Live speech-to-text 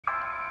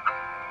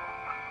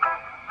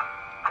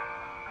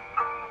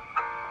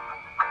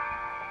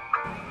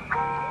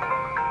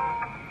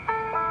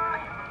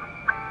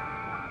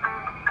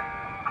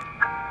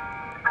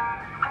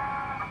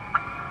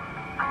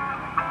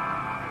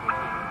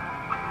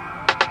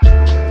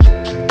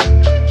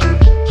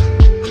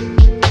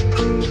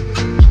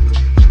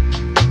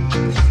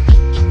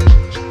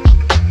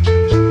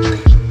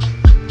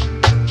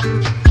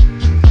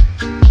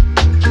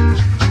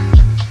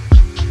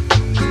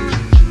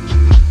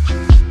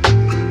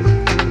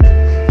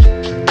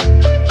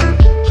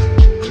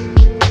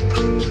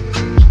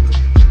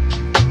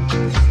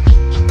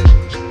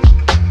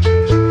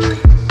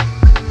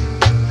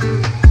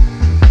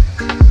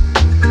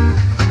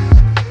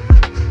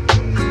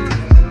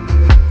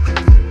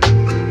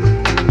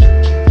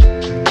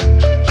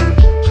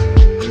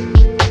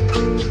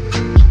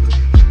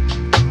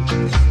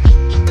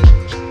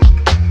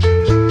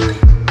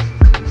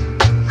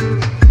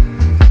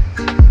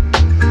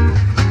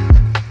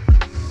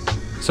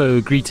So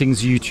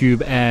greetings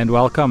YouTube and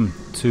welcome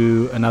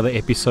to another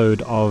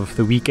episode of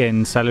the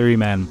weekend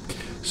Salaryman.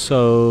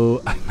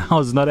 So now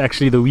is not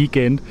actually the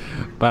weekend,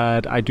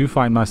 but I do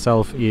find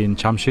myself in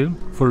Jamsil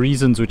for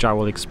reasons which I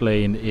will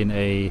explain in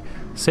a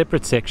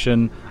separate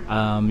section.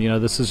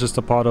 This is just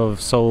a part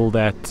of Seoul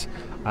that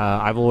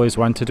I've always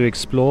wanted to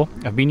explore.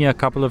 I've been here a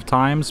couple of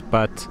times,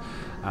 but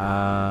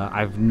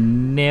I've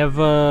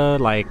never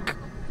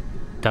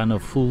done a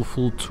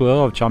full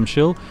tour of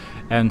Jamsil.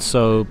 And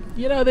so,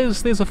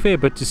 there's a fair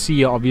bit to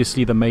see.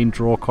 Obviously, the main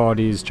draw card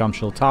is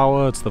Jamsil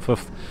Tower. It's the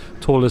 5th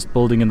tallest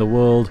building in the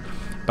world.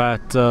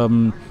 But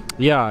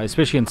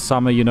especially in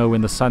summer,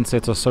 when the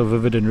sunsets are so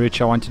vivid and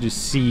rich, I wanted to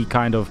see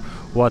kind of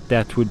what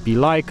that would be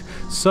like.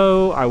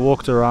 So I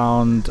walked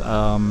around,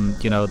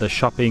 the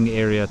shopping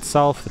area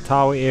itself, the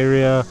tower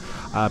area,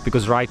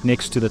 because right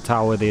next to the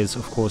tower there's,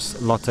 of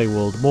course, Lotte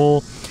World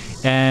Mall.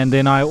 And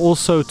then I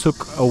also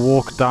took a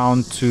walk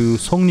down to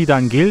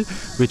tranquil,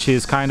 which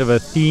is kind of a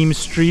theme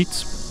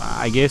street.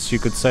 I guess you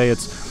could say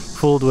it's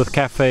filled with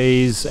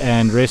cafes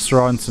and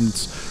restaurants, and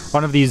it's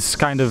one of these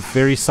kind of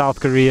very South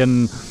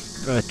Korean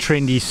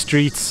trendy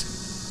streets.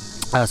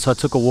 So I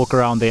took a walk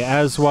around there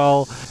as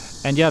well.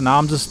 And now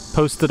I'm just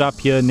posted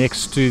up here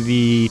next to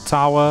the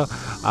tower.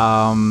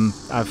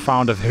 I've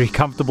found a very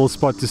comfortable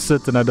spot to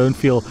sit, and I don't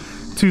feel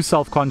too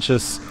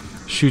self-conscious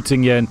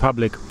shooting here in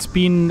public. It's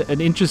been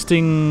an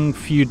interesting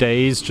few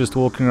days just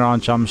walking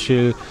around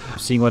Jamsil,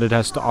 seeing what it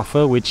has to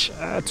offer, which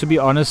to be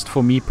honest,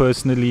 for me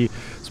personally,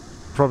 is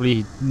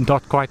probably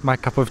not quite my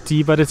cup of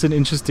tea, but it's an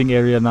interesting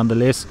area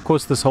nonetheless. Of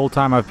course, this whole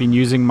time I've been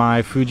using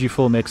my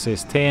Fujifilm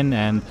X-S10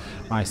 and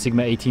my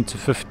Sigma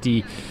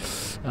 18-50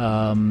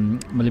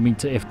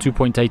 millimeter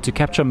f2.8 to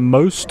capture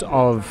most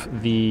of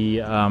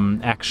the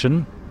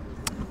action.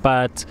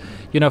 But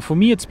for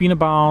me, it's been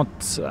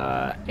about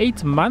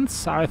 8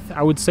 months, I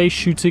would say,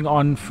 shooting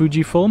on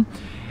Fujifilm.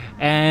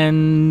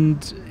 And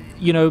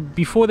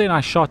before then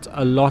I shot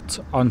a lot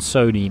on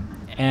Sony,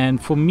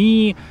 and for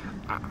me,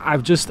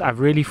 I've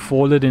really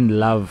fallen in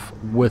love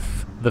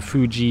with the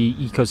Fuji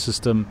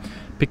ecosystem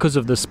because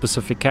of this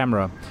specific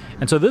camera.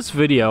 And so this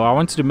video, I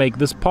wanted to make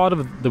this part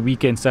of the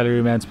weekend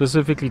Salaryman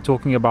specifically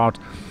talking about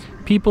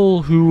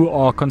people who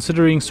are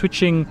considering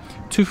switching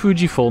to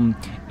Fujifilm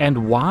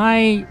and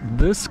why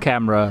this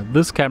camera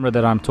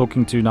that I'm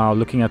talking to now,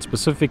 looking at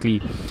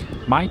specifically,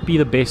 might be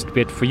the best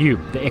bet for you,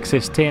 the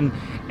X-S10.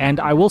 And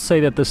I will say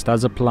that this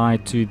does apply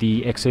to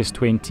the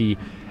X-S20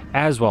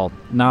 as well.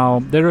 Now,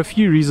 there are a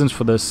few reasons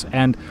for this,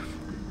 and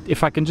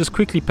if I can just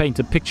quickly paint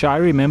a picture, I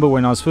remember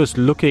when I was first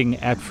looking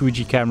at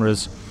Fuji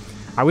cameras,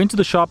 I went to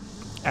the shop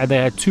and they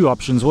had two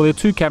options. Well, there are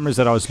two cameras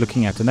that I was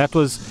looking at, and that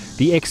was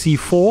the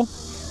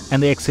XE4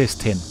 and the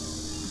X-S10.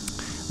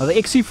 Now, the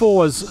XE4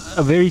 was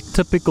a very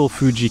typical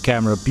Fuji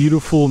camera,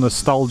 beautiful,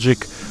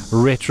 nostalgic,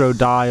 retro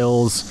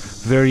dials,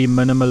 very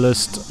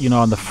minimalist,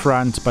 on the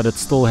front, but it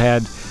still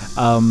had,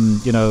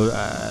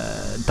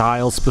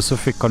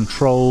 dial-specific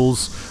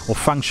controls or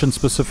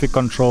function-specific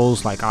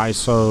controls like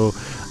ISO,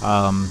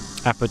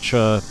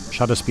 aperture,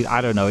 shutter speed,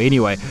 I don't know.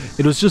 Anyway,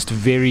 it was just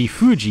very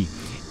Fuji.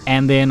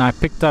 And then I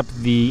picked up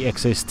the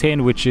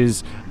X-S10, which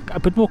is a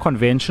bit more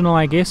conventional,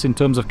 I guess, in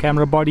terms of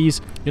camera bodies.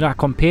 I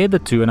compared the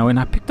two, and when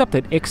I picked up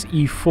that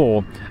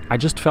XE4, I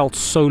just felt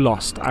so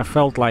lost. I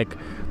felt like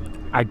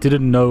I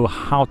didn't know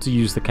how to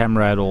use the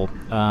camera at all.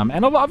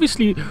 And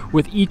obviously,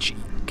 with each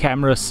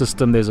camera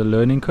system, there's a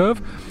learning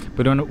curve.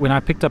 But when I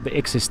picked up the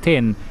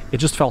X-S10, it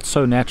just felt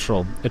so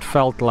natural. It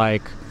felt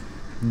like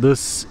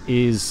this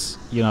is,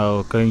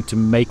 going to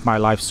make my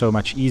life so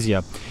much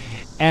easier.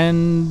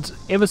 And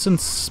ever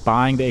since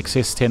buying the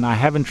X-S10, I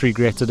haven't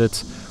regretted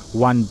it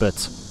one bit.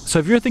 So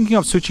if you're thinking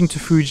of switching to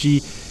Fuji,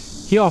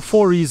 here are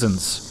 4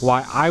 reasons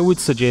why I would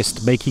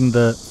suggest making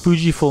the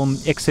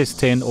Fujifilm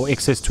X-S10 or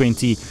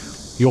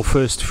X-S20 your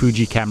first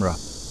Fuji camera.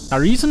 Now,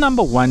 reason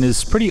number 1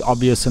 is pretty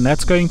obvious, and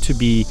that's going to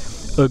be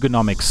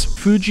ergonomics.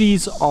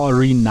 Fujis are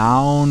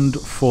renowned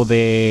for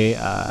their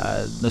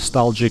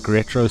nostalgic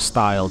retro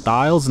style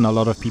dials, and a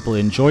lot of people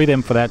enjoy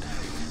them for that.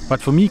 But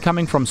for me,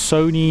 coming from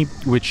Sony,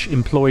 which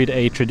employed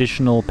a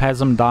traditional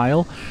PASM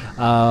dial,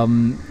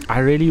 I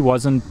really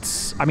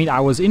wasn't.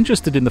 I was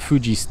interested in the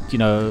Fuji,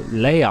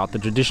 layout, the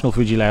traditional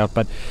Fuji layout.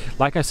 But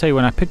like I say,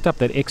 when I picked up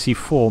that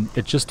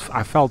XE4,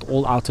 I felt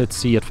all out at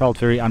sea. It felt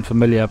very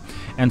unfamiliar,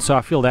 and so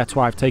I feel that's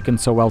why I've taken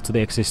so well to the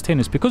X-S10,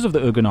 is because of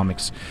the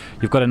ergonomics.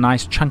 You've got a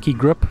nice chunky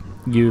grip.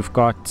 You've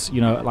got,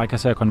 like I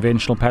say, a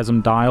conventional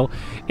PASM dial.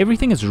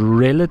 Everything is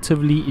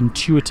relatively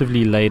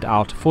intuitively laid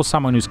out for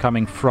someone who's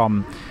coming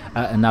from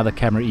another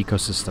camera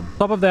ecosystem. On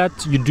top of that,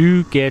 you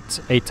do get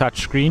a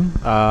touchscreen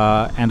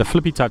and a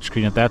flippy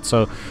touchscreen at that.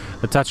 So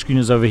the touchscreen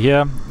is over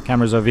here, the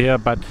camera's over here,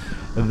 but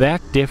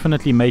that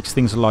definitely makes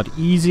things a lot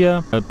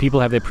easier. People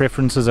have their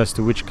preferences as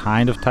to which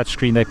kind of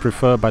touchscreen they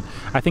prefer, but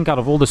I think out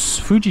of all the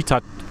Fuji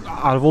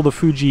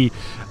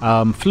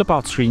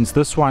flip-out screens,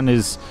 this one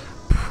is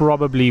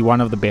probably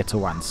one of the better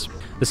ones.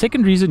 The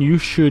second reason you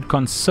should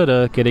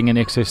consider getting an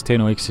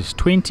X-S10 or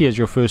X-S20 as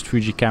your first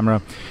Fuji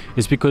camera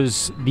is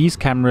because these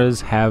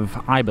cameras have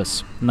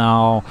IBIS.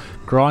 Now,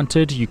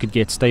 granted, you could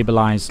get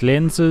stabilized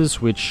lenses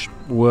which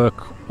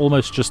work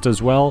almost just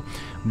as well,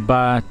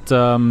 but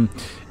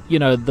you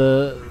know,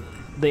 the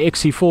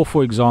XE4,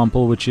 for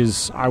example, which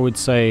is, I would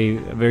say,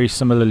 very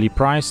similarly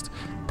priced,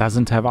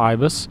 doesn't have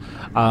IBIS,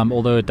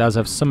 although it does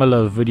have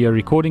similar video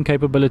recording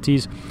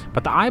capabilities.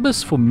 But the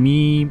IBIS, for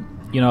me,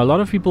 you know, a lot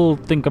of people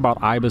think about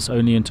IBIS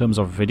only in terms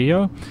of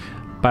video,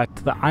 but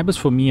the IBIS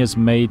for me has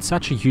made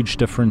such a huge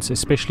difference,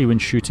 especially when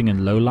shooting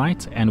in low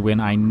light and when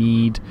I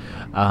need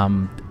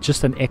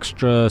just an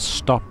extra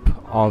stop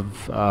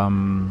of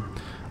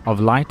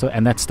light,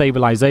 and that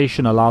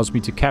stabilization allows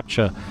me to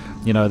capture,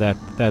 you know,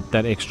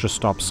 that extra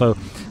stop. So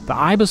the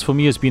IBIS for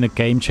me has been a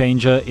game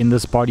changer in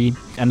this body,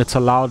 and it's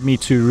allowed me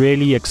to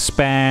really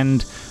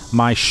expand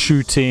my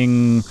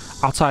shooting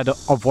outside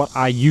of what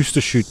I used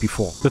to shoot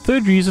before. The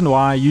third reason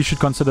why you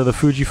should consider the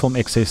Fujifilm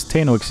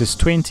X-S10 or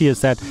X-S20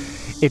 is that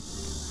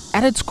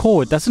at its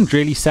core, it doesn't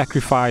really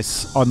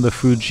sacrifice on the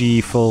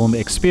Fujifilm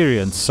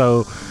experience.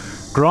 So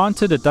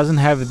granted, it doesn't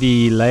have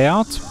the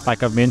layout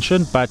like I've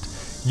mentioned, but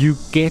you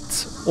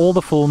get all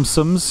the film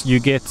sims, you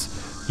get,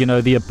 you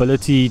know, the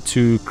ability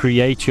to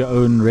create your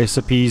own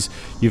recipes.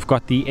 You've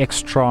got the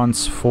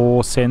X-Trans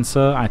 4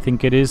 sensor, I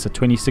think it is, a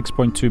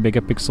 26.2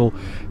 megapixel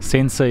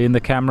sensor in the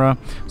camera.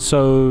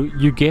 So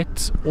you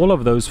get all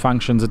of those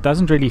functions. It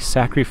doesn't really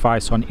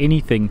sacrifice on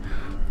anything,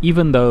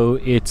 even though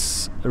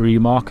it's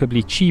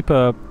remarkably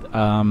cheaper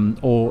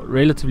or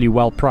relatively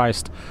well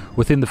priced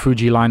within the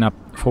Fuji lineup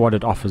for what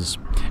it offers.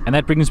 And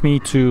that brings me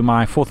to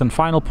my fourth and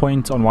final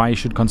point on why you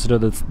should consider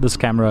this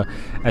camera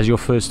as your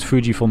first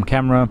Fujifilm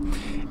camera.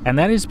 And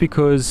that is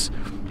because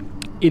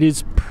it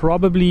is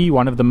probably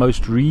one of the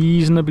most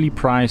reasonably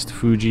priced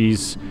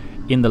Fujis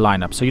in the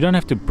lineup. So you don't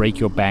have to break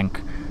your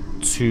bank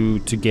to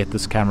get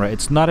this camera.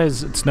 It's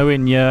nowhere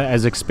near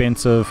as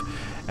expensive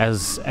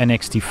as an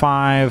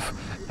X-T5,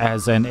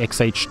 as an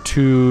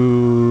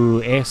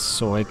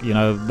XH2S, or, you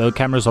know, the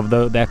cameras of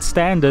that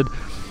standard.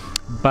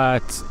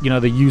 But, you know,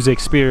 the user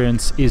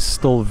experience is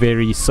still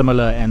very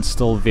similar and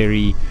still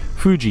very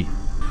Fuji.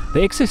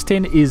 The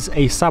X-S10 is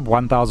a sub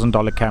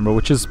 $1,000 camera,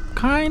 which is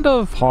kind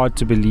of hard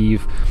to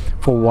believe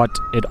for what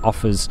it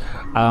offers.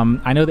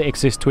 I know the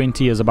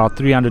X-S20 is about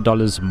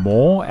 $300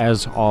 more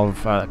as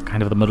of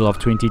kind of the middle of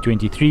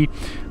 2023,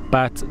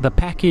 but the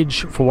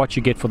package for what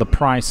you get for the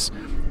price,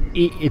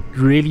 it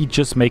really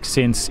just makes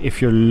sense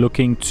if you're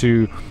looking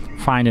to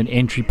find an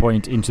entry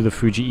point into the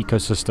Fuji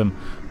ecosystem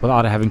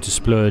without having to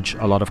splurge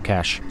a lot of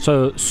cash.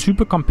 So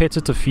super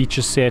competitive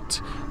feature set,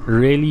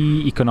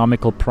 really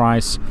economical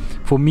price.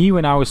 For me,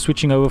 when I was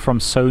switching over from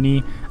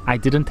Sony, I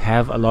didn't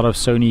have a lot of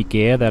Sony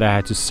gear that I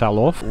had to sell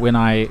off. When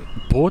I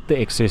bought the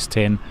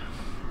X-S10,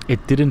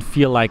 it didn't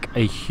feel like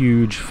a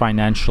huge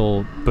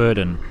financial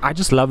burden. I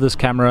just love this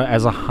camera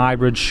as a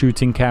hybrid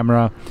shooting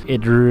camera.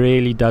 It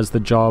really does the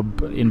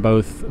job in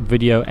both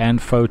video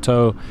and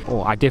photo.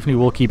 I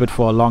definitely will keep it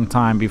for a long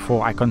time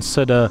before I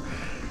consider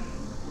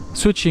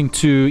switching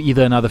to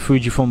either another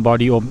Fujifilm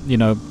body or, you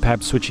know,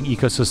 perhaps switching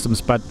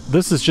ecosystems. But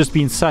this has just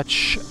been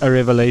such a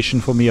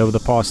revelation for me over the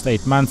past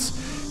 8 months.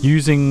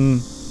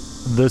 Using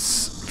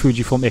this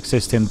Fujifilm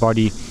X-S10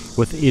 body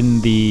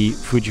within the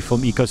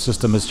Fujifilm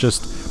ecosystem has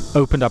just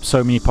opened up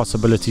so many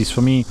possibilities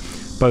for me,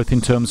 both in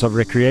terms of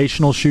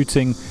recreational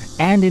shooting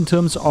and in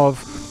terms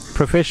of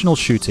professional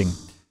shooting.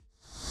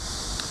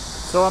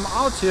 So I'm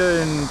out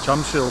here in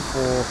Jamsil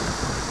for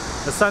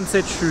a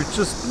sunset shoot,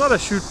 just not a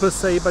shoot per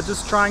se, but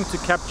just trying to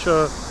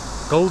capture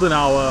golden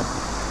hour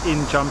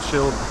in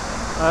Jamsil.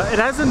 It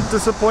hasn't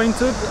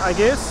disappointed, I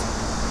guess,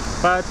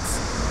 but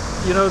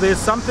you know, there's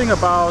something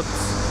about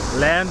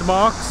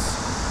landmarks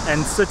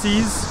and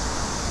cities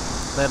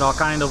that are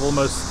kind of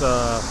almost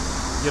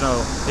you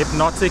know,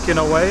 hypnotic in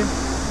a way,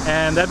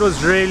 and that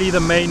was really the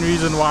main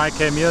reason why I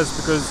came here, is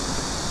because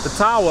the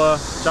tower,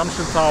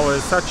 Jamsil Tower,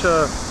 is such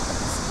a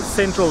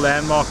central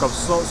landmark of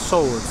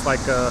Seoul. It's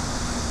like a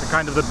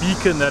kind of the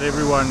beacon that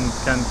everyone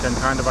can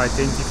kind of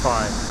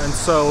identify. And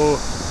so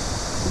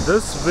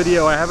this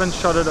video, I haven't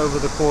shot it over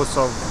the course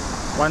of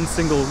one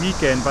single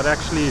weekend, but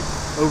actually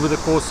over the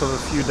course of a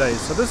few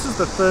days. So this is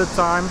the third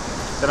time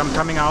that I'm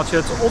coming out here.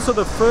 It's also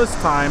the first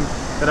time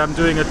that I'm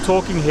doing a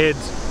talking head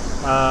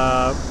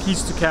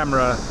piece to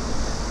camera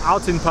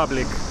out in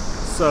public,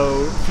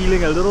 so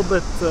feeling a little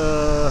bit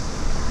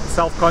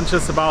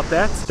self-conscious about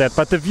that.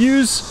 But the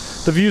views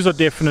are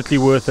definitely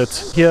worth it.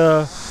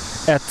 Here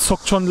at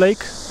Sokchon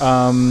Lake,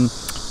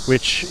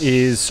 which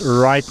is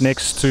right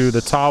next to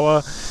the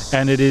tower,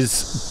 and it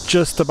is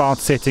just about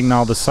setting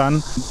now, the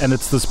sun, and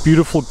it's this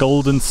beautiful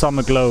golden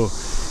summer glow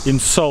in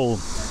Seoul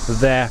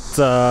that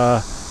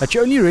that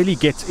you only really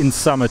get in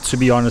summer, to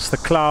be honest. The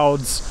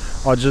clouds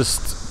are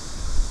just,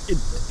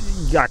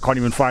 I can't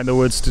even find the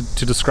words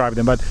to describe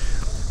them, but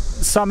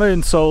summer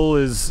in Seoul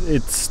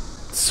it's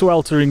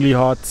swelteringly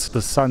hot.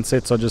 The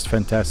sunsets are just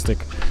fantastic,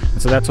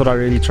 and so that's what I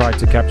really tried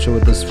to capture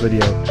with this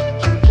video.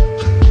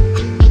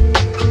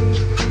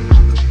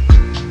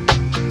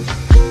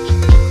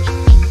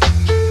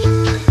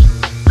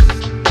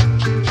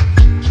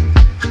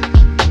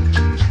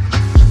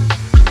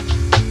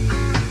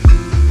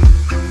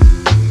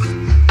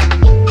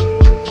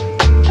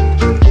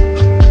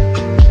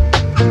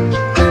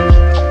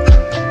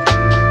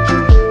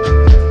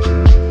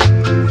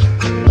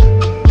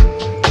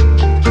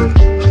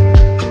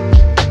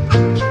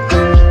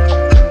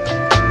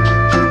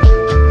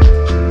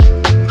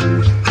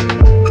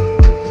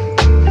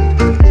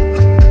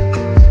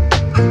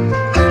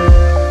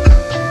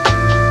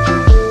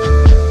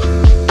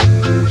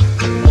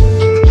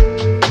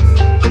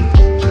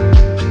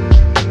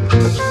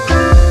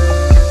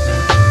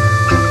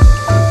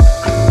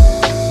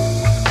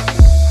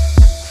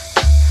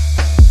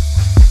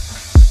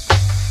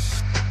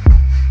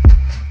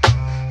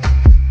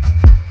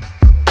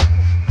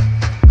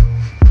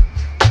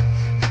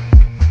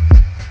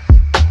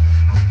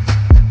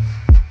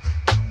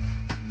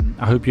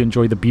 hope you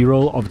enjoy the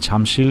b-roll of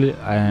Jamsil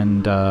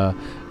and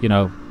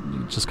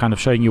just kind of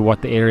showing you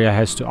what the area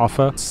has to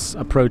offer. It's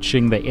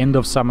approaching the end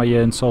of summer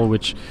here in Seoul,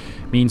 which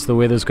means the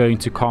weather's going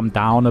to calm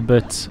down a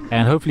bit,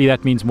 and hopefully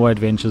that means more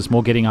adventures,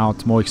 more getting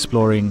out, more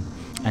exploring,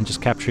 and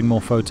just capturing more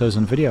photos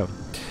and video.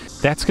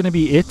 That's going to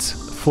be it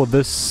for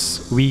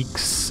this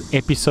week's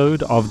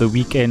episode of the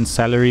Weekend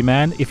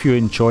Salaryman. If you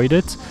enjoyed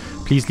it,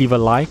 please leave a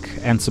like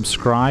and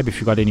subscribe if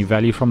you got any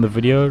value from the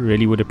video.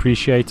 Really would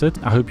appreciate it.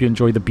 I hope you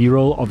enjoy the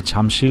b-roll of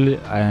Jamsil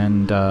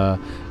and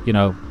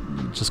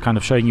just kind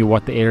of showing you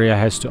what the area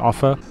has to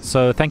offer.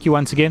 So thank you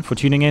once again for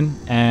tuning in,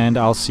 and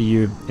I'll see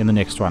you in the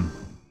next one.